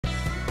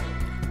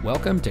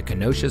Welcome to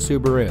Kenosha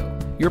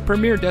Subaru, your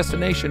premier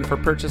destination for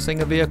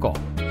purchasing a vehicle.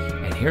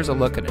 And here's a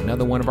look at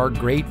another one of our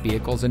great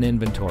vehicles in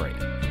inventory,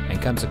 and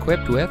comes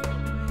equipped with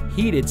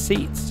heated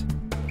seats,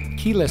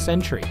 keyless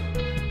entry,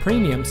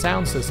 premium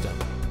sound system,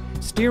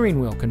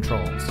 steering wheel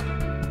controls,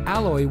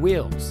 alloy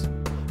wheels,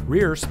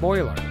 rear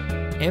spoiler,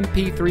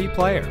 MP3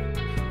 player,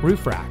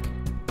 roof rack,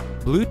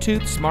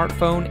 Bluetooth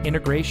smartphone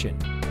integration,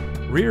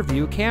 rear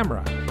view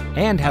camera,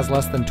 and has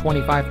less than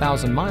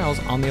 25,000 miles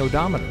on the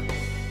odometer.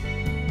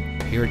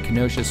 Here at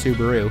Kenosha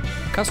Subaru,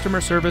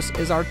 customer service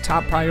is our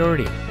top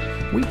priority.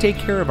 We take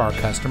care of our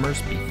customers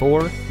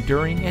before,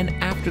 during, and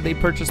after they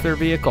purchase their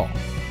vehicle.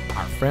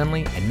 Our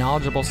friendly and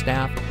knowledgeable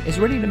staff is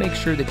ready to make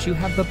sure that you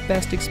have the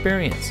best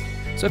experience.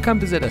 So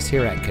come visit us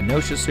here at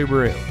Kenosha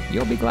Subaru.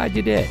 You'll be glad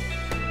you did.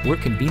 We're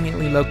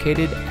conveniently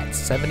located at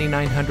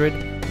 7900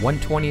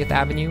 120th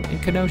Avenue in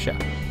Kenosha.